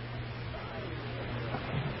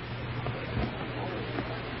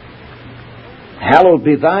 Hallowed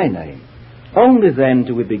be thy name. Only then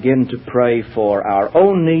do we begin to pray for our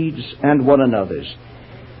own needs and one another's.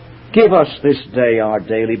 Give us this day our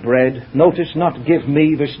daily bread. Notice, not give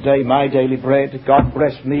me this day my daily bread. God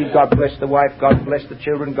bless me, God bless the wife, God bless the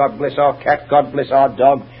children, God bless our cat, God bless our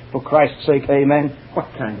dog. For Christ's sake, amen. What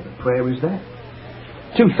kind of a prayer is that?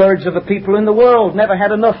 2/3 of the people in the world never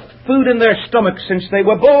had enough food in their stomachs since they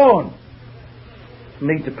were born.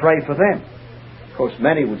 Need to pray for them. Of course,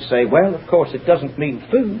 many would say, well, of course, it doesn't mean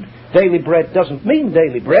food. Daily bread doesn't mean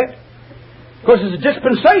daily bread. Of course, as a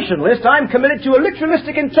dispensationalist, I'm committed to a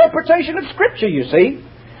literalistic interpretation of Scripture, you see.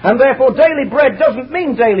 And therefore, daily bread doesn't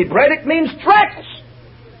mean daily bread. It means tracts.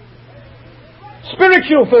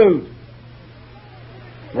 Spiritual food.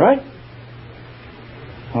 Right?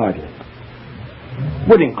 Hardly.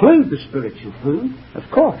 Would include the spiritual food, of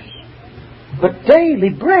course. But daily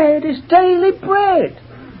bread is daily bread.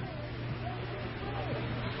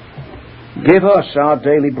 Give us our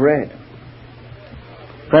daily bread.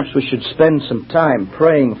 Perhaps we should spend some time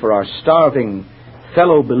praying for our starving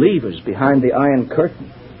fellow believers behind the Iron Curtain.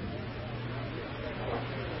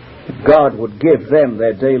 If God would give them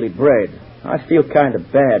their daily bread. I feel kind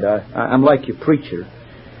of bad. I'm like your preacher.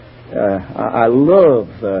 I love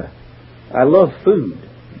food.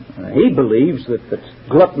 He believes that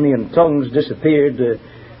gluttony and tongues disappeared at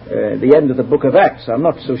the end of the book of Acts. I'm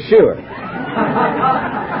not so sure.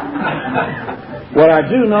 What I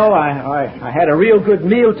do know, I had a real good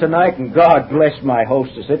meal tonight, and God bless my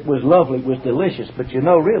hostess. It was lovely, it was delicious, but you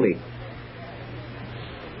know, really,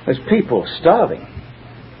 there's people starving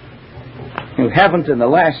who haven't in the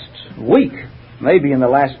last week, maybe in the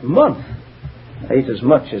last month, ate as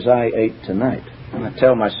much as I ate tonight. And I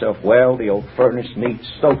tell myself, well, the old furnace needs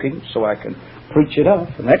stoking so I can preach it off.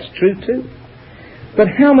 And that's true too. But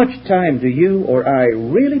how much time do you or I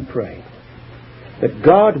really pray that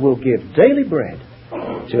God will give daily bread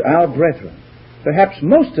to our brethren? Perhaps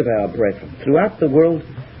most of our brethren throughout the world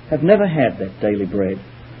have never had that daily bread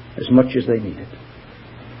as much as they need it.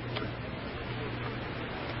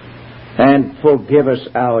 And forgive us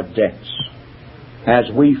our debts as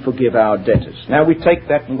we forgive our debtors. Now we take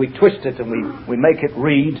that and we twist it and we make it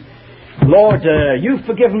read, Lord, you've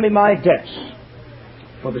forgiven me my debts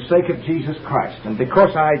for the sake of Jesus Christ. And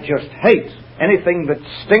because I just hate anything that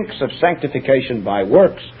stinks of sanctification by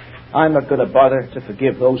works, I'm not going to bother to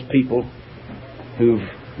forgive those people who've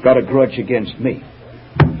got a grudge against me.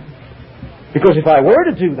 Because if I were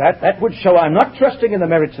to do that, that would show I'm not trusting in the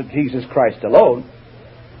merits of Jesus Christ alone,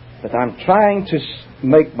 but I'm trying to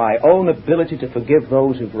make my own ability to forgive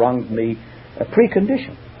those who've wronged me a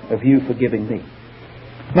precondition of you forgiving me.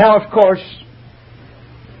 Now, of course,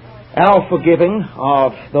 our forgiving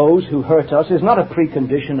of those who hurt us is not a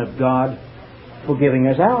precondition of God forgiving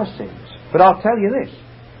us our sins. But I'll tell you this,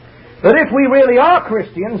 that if we really are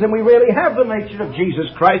Christians and we really have the nature of Jesus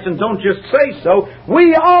Christ and don't just say so,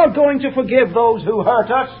 we are going to forgive those who hurt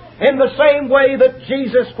us in the same way that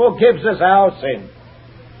Jesus forgives us our sins.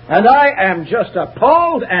 And I am just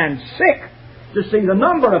appalled and sick to see the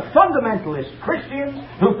number of fundamentalist Christians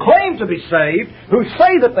who claim to be saved, who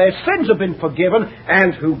say that their sins have been forgiven,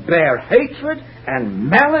 and who bear hatred and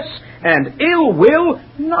malice and ill will,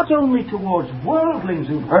 not only towards worldlings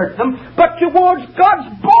who've hurt them, but towards God's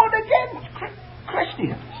born-again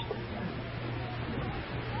Christians.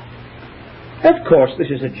 Of course, this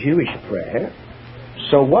is a Jewish prayer,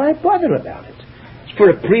 so why bother about it? It's for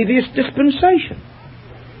a previous dispensation.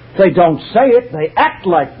 They don't say it, they act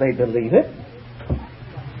like they believe it.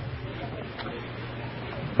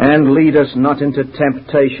 And lead us not into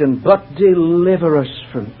temptation, but deliver us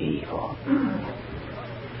from evil.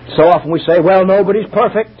 So often we say, well, nobody's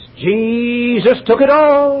perfect. Jesus took it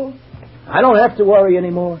all. I don't have to worry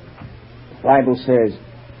anymore. The Bible says,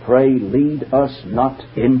 pray, lead us not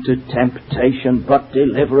into temptation, but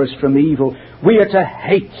deliver us from evil. We are to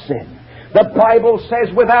hate sin. The Bible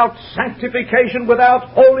says without sanctification,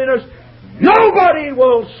 without holiness, nobody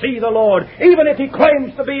will see the Lord, even if he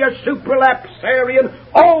claims to be a supralapsarian,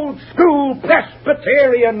 old-school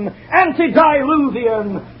Presbyterian,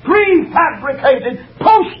 antediluvian, prefabricated,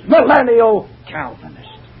 post-millennial Calvinist.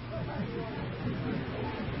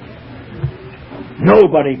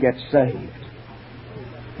 Nobody gets saved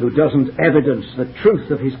who doesn't evidence the truth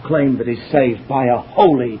of his claim that he's saved by a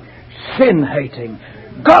holy, sin-hating,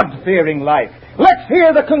 God-fearing life. Let's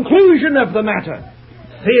hear the conclusion of the matter.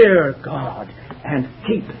 Fear God and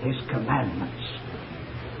keep His commandments.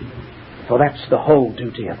 For that's the whole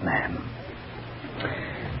duty of man.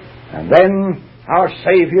 And then our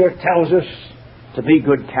Savior tells us to be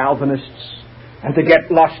good Calvinists and to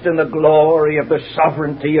get lost in the glory of the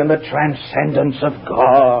sovereignty and the transcendence of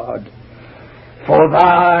God. For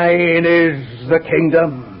thine is the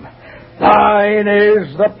kingdom, thine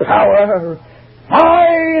is the power,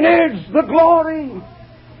 thine is the glory,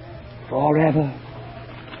 forever.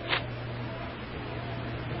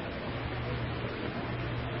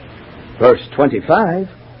 Verse 25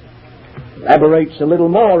 elaborates a little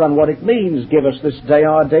more on what it means, give us this day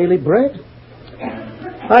our daily bread.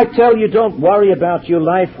 I tell you, don't worry about your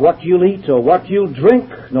life, what you'll eat or what you'll drink,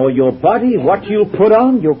 nor your body, what you'll put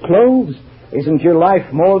on, your clothes. Isn't your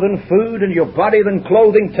life more than food and your body than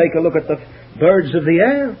clothing? Take a look at the birds of the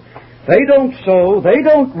air. They don't sow, they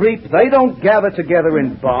don't reap, they don't gather together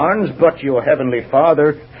in barns, but your heavenly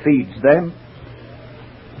Father feeds them.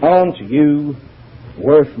 Aren't you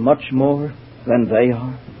worth much more than they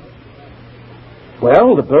are?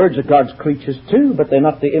 Well, the birds are God's creatures too, but they're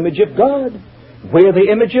not the image of God. We're the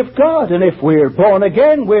image of God, and if we're born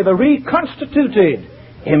again, we're the reconstituted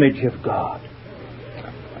image of God.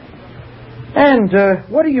 And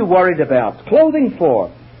what are you worried about clothing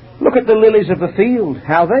for? Look at the lilies of the field,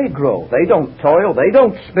 how they grow. They don't toil, they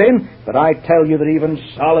don't spin, but I tell you that even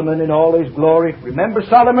Solomon in all his glory, remember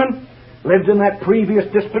Solomon? Lived in that previous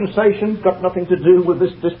dispensation, got nothing to do with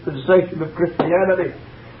this dispensation of Christianity.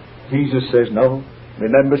 Jesus says, no,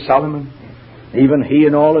 remember Solomon? Even he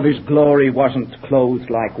in all of his glory wasn't clothed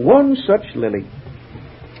like one such lily.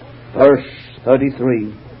 Verse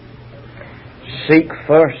 33. Seek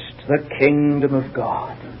first the kingdom of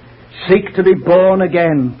God. Seek to be born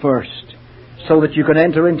again first, so that you can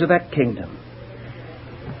enter into that kingdom.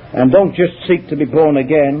 And don't just seek to be born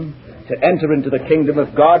again, to enter into the kingdom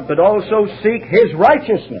of God, but also seek His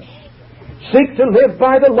righteousness. Seek to live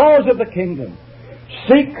by the laws of the kingdom.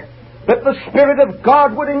 Seek that the Spirit of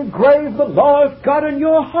God would engrave the law of God in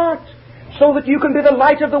your heart, so that you can be the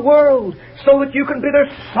light of the world, so that you can be the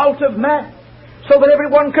salt of man, so that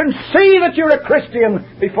everyone can see that you're a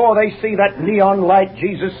Christian before they see that neon light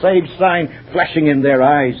Jesus Saves sign flashing in their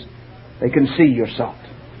eyes. They can see your salt.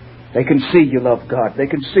 They can see you love God. They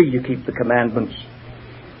can see you keep the commandments.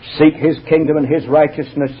 Seek His kingdom and His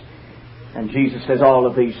righteousness, and Jesus says all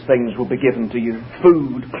of these things will be given to you.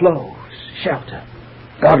 Food, clothes, shelter.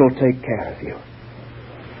 God will take care of you.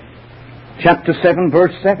 Chapter 7,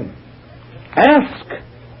 verse 7. Ask.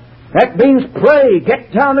 That means pray.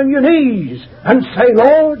 Get down on your knees and say,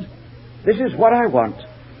 Lord, this is what I want.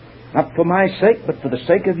 Not for my sake, but for the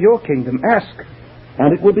sake of your kingdom. Ask,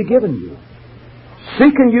 and it will be given you.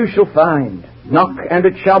 Seek, and you shall find. Knock, and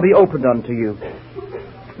it shall be opened unto you.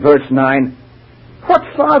 Verse 9. What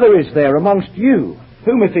father is there amongst you,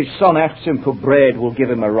 whom if his son asks him for bread, will give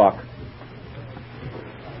him a rock?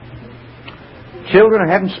 Children,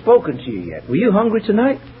 I haven't spoken to you yet. Were you hungry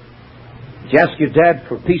tonight? Did you ask your dad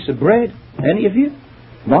for a piece of bread? Any of you?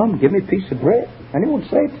 Mom, give me a piece of bread. Anyone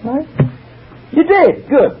say it tonight? You did.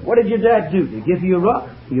 Good. What did your dad do? Did he give you a rock?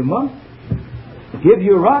 Your mom? Did he give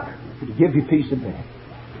you a rock? Or did he give you a piece of bread?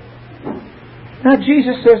 Now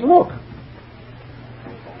Jesus says, look,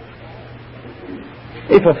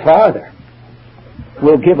 if a father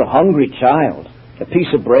will give a hungry child a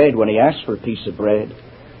piece of bread when he asks for a piece of bread,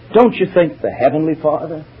 don't you think the Heavenly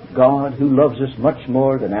Father, God, who loves us much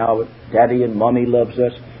more than our daddy and mommy loves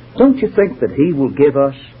us, don't you think that He will give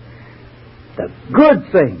us the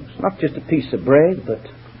good things, not just a piece of bread, but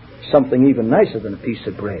something even nicer than a piece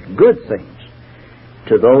of bread, good things,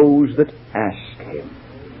 to those that ask Him?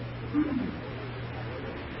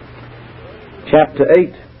 Chapter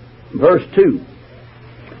 8, verse 2.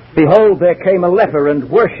 Behold, there came a leper and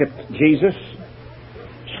worshipped Jesus,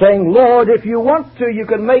 saying, Lord, if you want to, you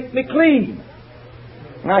can make me clean.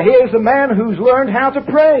 Now here's a man who's learned how to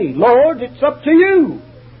pray. Lord, it's up to you.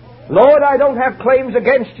 Lord, I don't have claims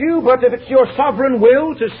against you, but if it's your sovereign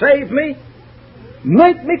will to save me,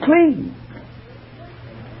 make me clean.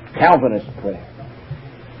 Calvinist prayer.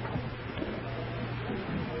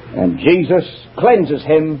 And Jesus cleanses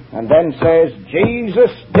him and then says, Jesus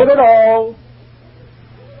did it all.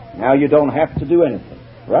 Now you don't have to do anything.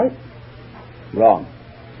 Right? Wrong.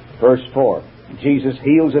 Verse 4. Jesus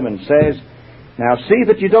heals him and says, now see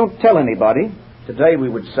that you don't tell anybody. Today we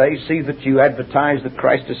would say, see that you advertise that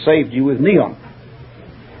Christ has saved you with neon.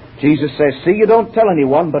 Jesus says, see you don't tell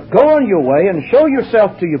anyone, but go on your way and show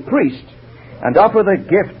yourself to your priest and offer the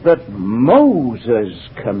gift that Moses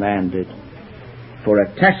commanded for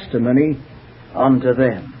a testimony unto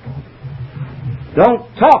them.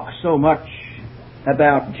 Don't talk so much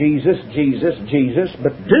about Jesus, Jesus, Jesus,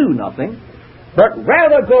 but do nothing. But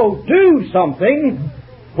rather go do something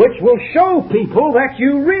which will show people that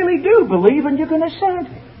you really do believe and you're going to serve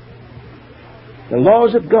Him. The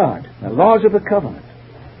laws of God, the laws of the covenant.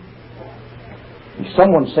 And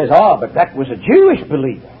someone says, but that was a Jewish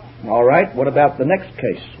believer. All right, what about the next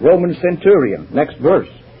case? Roman centurion, next verse.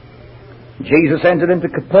 Jesus entered into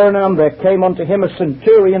Capernaum. There came unto him a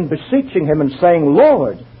centurion, beseeching him and saying,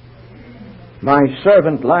 Lord, my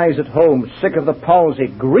servant lies at home, sick of the palsy,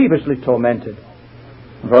 grievously tormented.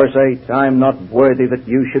 Verse 8, I am not worthy that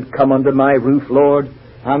you should come under my roof, Lord.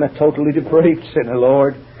 I'm a totally depraved sinner,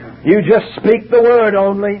 Lord. You just speak the word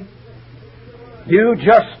only. You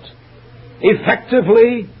just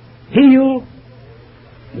effectively heal,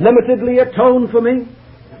 limitedly atone for me.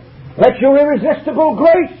 Let your irresistible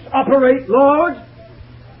grace operate, Lord.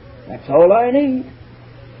 That's all I need.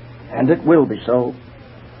 And it will be so.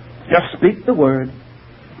 Just speak the word.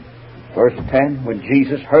 Verse 10, when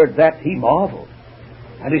Jesus heard that, he marveled.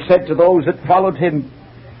 And he said to those that followed him,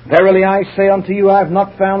 verily I say unto you, I have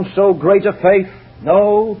not found so great a faith,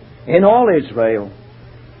 no, in all Israel.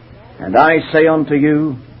 And I say unto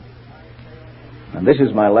you, and this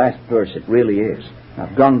is my last verse, it really is.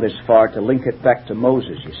 I've gone this far to link it back to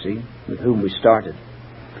Moses, you see, with whom we started.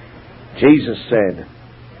 Jesus said,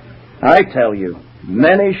 I tell you,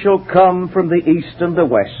 many shall come from the east and the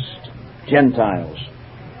west, Gentiles,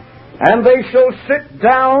 and they shall sit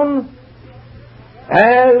down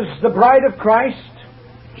as the bride of Christ,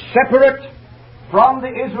 separate from the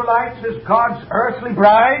Israelites as God's earthly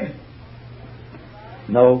bride.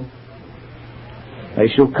 No. They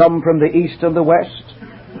shall come from the east and the west,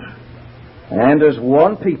 and as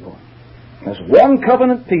one people, as one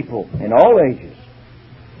covenant people in all ages.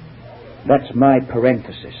 That's my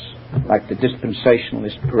parenthesis, like the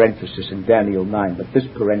dispensationalist parenthesis in Daniel 9, but this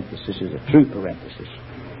parenthesis is a true parenthesis.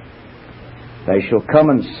 They shall come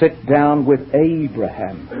and sit down with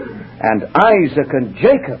Abraham and Isaac and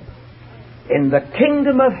Jacob in the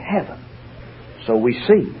kingdom of heaven. So we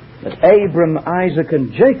see that Abram, Isaac,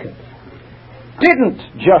 and Jacob didn't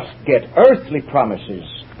just get earthly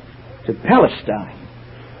promises to Palestine,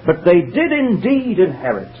 but they did indeed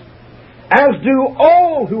inherit, as do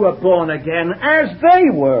all who are born again, as they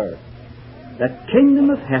were, the kingdom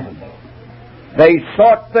of heaven. They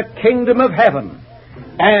sought the kingdom of heaven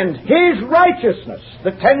and His righteousness,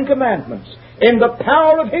 the Ten Commandments, in the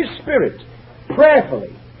power of His Spirit,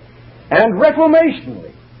 prayerfully and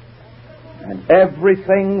reformationally. And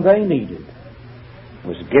everything they needed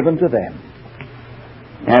was given to them,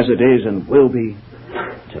 as it is and will be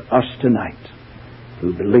to us tonight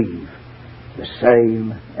who believe the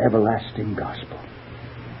same everlasting gospel.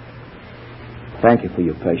 Thank you for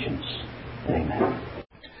your patience. Amen.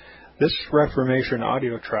 This Reformation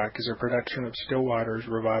audio track is a production of Stillwater's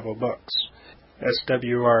Revival Books.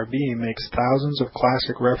 SWRB makes thousands of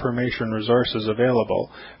classic Reformation resources available,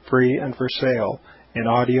 free and for sale, in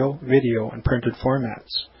audio, video, and printed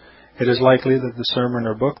formats. It is likely that the sermon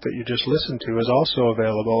or book that you just listened to is also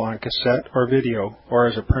available on cassette or video, or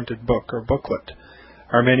as a printed book or booklet.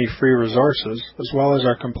 Our many free resources, as well as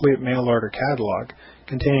our complete mail-order catalog,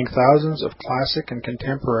 containing thousands of classic and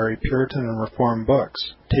contemporary Puritan and Reformed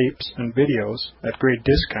books, tapes, and videos at great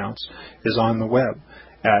discounts, is on the web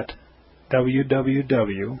at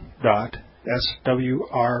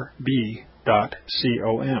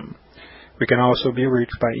www.swrb.com. We can also be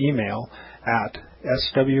reached by email at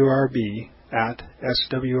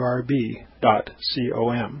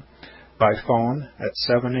swrb@swrb.com, by phone at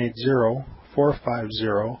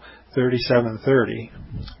 780-450-3730,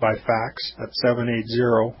 by fax at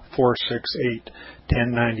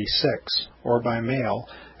 780-468-1096, or by mail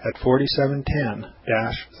at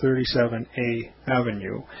 4710-37A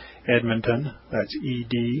Avenue, Edmonton, that's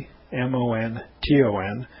Edmonton,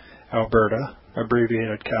 Alberta,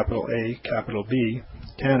 abbreviated capital A, capital B,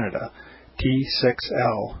 Canada,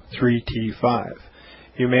 T6L3T5.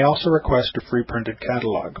 You may also request a free printed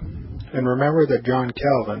catalog. And remember that John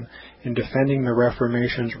Calvin, in defending the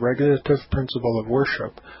Reformation's regulative principle of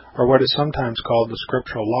worship, or what is sometimes called the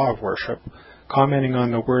scriptural law of worship, commenting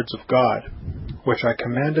on the words of God, which I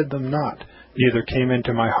commanded them not, neither came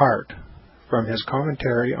into my heart, from his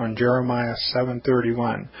commentary on Jeremiah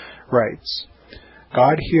 7:31, writes,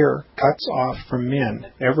 God here cuts off from men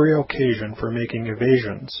every occasion for making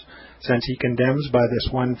evasions, since he condemns by this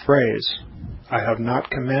one phrase, I have not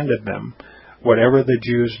commanded them, whatever the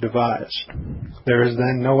Jews devised. There is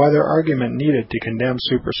then no other argument needed to condemn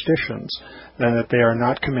superstitions than that they are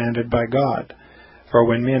not commanded by God. For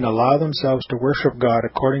when men allow themselves to worship God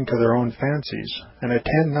according to their own fancies, and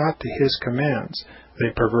attend not to His commands,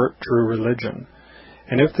 they pervert true religion.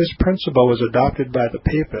 And if this principle is adopted by the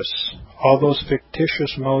Papists, all those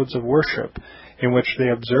fictitious modes of worship in which they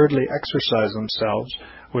absurdly exercise themselves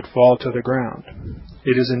would fall to the ground.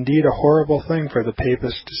 It is indeed a horrible thing for the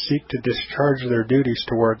Papists to seek to discharge their duties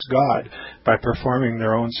towards God by performing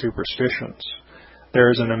their own superstitions. There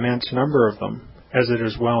is an immense number of them, as it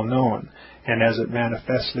is well known, and as it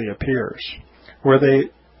manifestly appears. Were they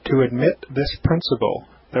to admit this principle,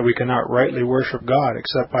 that we cannot rightly worship God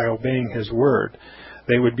except by obeying His word,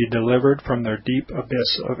 they would be delivered from their deep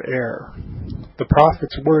abyss of error. The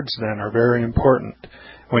prophet's words, then, are very important,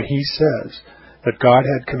 when he says that God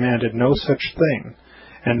had commanded no such thing,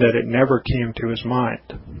 and that it never came to his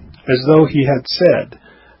mind, as though he had said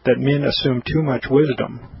that men assume too much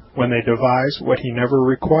wisdom when they devise what he never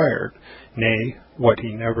required, nay, what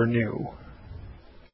he never knew.